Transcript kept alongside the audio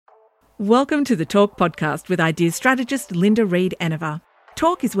Welcome to the Talk podcast with ideas strategist Linda Reed Enever.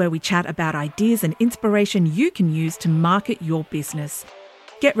 Talk is where we chat about ideas and inspiration you can use to market your business.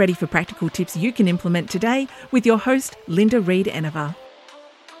 Get ready for practical tips you can implement today with your host, Linda Reed Enever.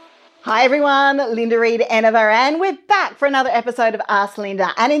 Hi everyone, Linda Reed Enever, and we're back for another episode of Ask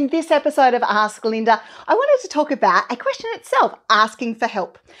Linda. And in this episode of Ask Linda, I wanted to talk about a question itself, asking for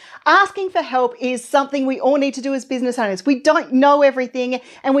help. Asking for help is something we all need to do as business owners. We don't know everything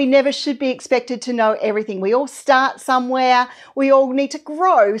and we never should be expected to know everything. We all start somewhere. We all need to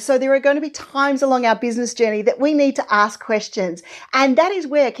grow. So there are going to be times along our business journey that we need to ask questions. And that is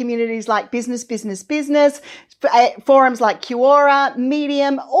where communities like Business, forums like Quora,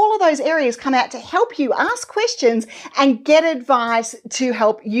 Medium, all of those areas come out to help you ask questions and get advice to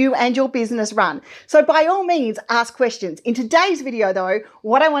help you and your business run. So by all means, ask questions. In today's video though,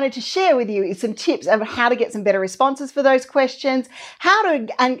 what I wanted to share with you is some tips of how to get some better responses for those questions, how to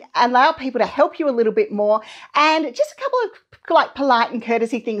allow people to help you a little bit more, and just a couple of like polite and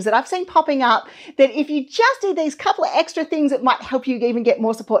courtesy things that I've seen popping up that if you just do these couple of extra things, it might help you even get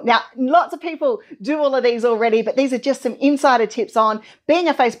more support. Now, lots of people do all of these already, but these are just some insider tips on being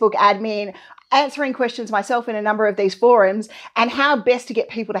a Facebook admin, answering questions myself in a number of these forums, and how best to get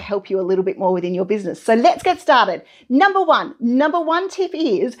people to help you a little bit more within your business. So let's get started. Number one tip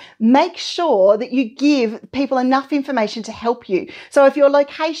is make sure that you give people enough information to help you. So if you're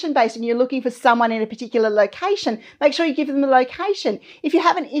location based and you're looking for someone in a particular location, make sure you give them the location. If you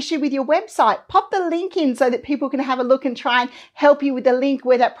have an issue with your website, pop the link in so that people can have a look and try and help you with the link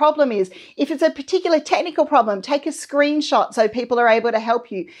where that problem is. If it's a particular technical problem, take a screenshot so people are able to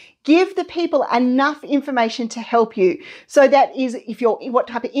help you. Give the people enough information to help you. So that is what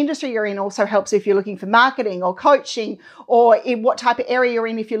type of industry you're in also helps if you're looking for marketing or coaching, or in what type of area you're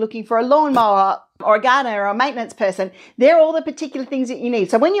in if you're looking for a lawnmower or a gardener or a maintenance person. They're all the particular things that you need.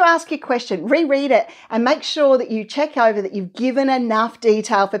 So when you ask your question, reread it and make sure that you check over that you've given enough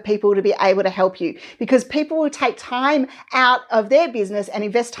detail for people to be able to help you, because people will take time out of their business and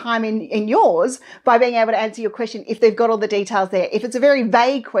invest time in yours by being able to answer your question if they've got all the details there. If it's a very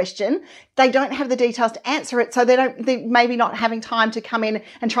vague question, they don't have the details to answer it, so they're maybe not having time to come in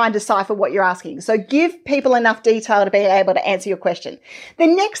and try and decipher what you're asking. So give people enough detail to be able to answer your question. The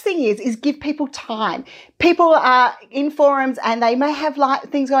next thing is give people time. People are in forums and they may have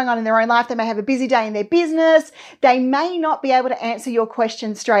things going on in their own life. They may have a busy day in their business. They may not be able to answer your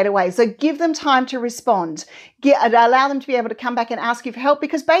question straight away. So give them time to respond. Allow them to be able to come back and ask you for help,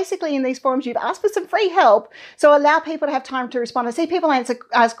 because basically in these forums you've asked for some free help. So allow people to have time to respond. I see people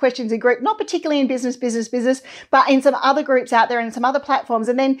ask questions in group, not particularly in business, but in some other groups out there and some other platforms.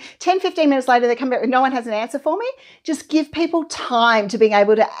 And then 10, 15 minutes later, they come back with no one has an answer for me. Just give people time to being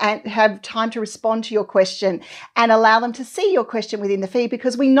able to have time to respond to your question and allow them to see your question within the feed,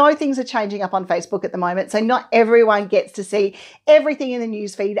 because we know things are changing up on Facebook at the moment. So not everyone gets to see everything in the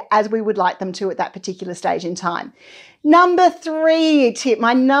news feed as we would like them to at that particular stage in time. My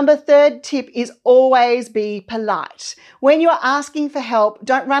third tip is always be polite. When you're asking for help,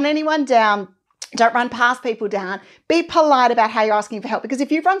 don't run anyone down. Don't run past people down. Be polite about how you're asking for help, because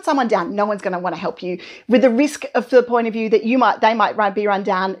if you run someone down, no one's going to want to help you, with the risk of the point of view that they might be run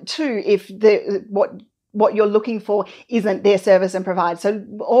down too if what you're looking for isn't their service and provide. So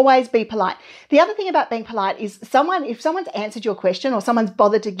always be polite. The other thing about being polite is if someone's answered your question or someone's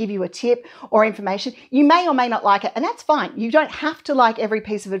bothered to give you a tip or information, you may or may not like it, and that's fine. You don't have to like every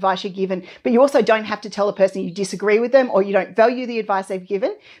piece of advice you're given, but you also don't have to tell a person you disagree with them or you don't value the advice they've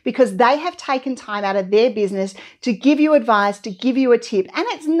given, because they have taken time out of their business to give you advice, to give you a tip. And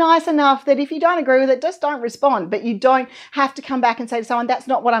it's nice enough that if you don't agree with it, just don't respond, but you don't have to come back and say to someone, that's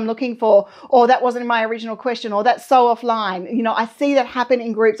not what I'm looking for, or that wasn't in my original question, or that's so offline. I see that happen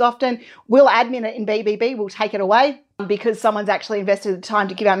in groups often. We'll admin it in BBB, we'll take it away because someone's actually invested the time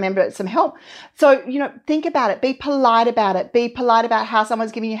to give our member some help. So, think about it. Be polite about it. Be polite about how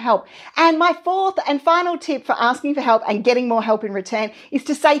someone's giving you help. And my fourth and final tip for asking for help and getting more help in return is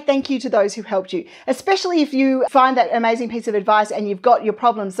to say thank you to those who helped you. Especially if you find that amazing piece of advice and you've got your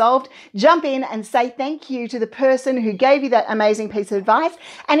problem solved, jump in and say thank you to the person who gave you that amazing piece of advice.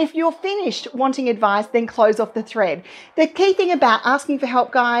 And if you're finished wanting advice, then close off the thread. The key thing about asking for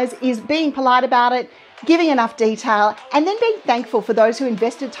help, guys, is being polite about it, giving enough detail, and then being thankful for those who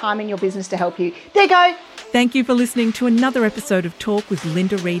invested time in your business to help you. There you go. Thank you for listening to another episode of Talk with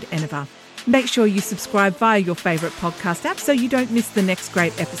Linda Reed Enever. Make sure you subscribe via your favourite podcast app so you don't miss the next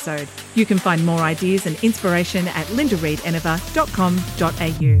great episode. You can find more ideas and inspiration at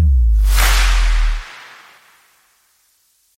lindareedenever.com.au.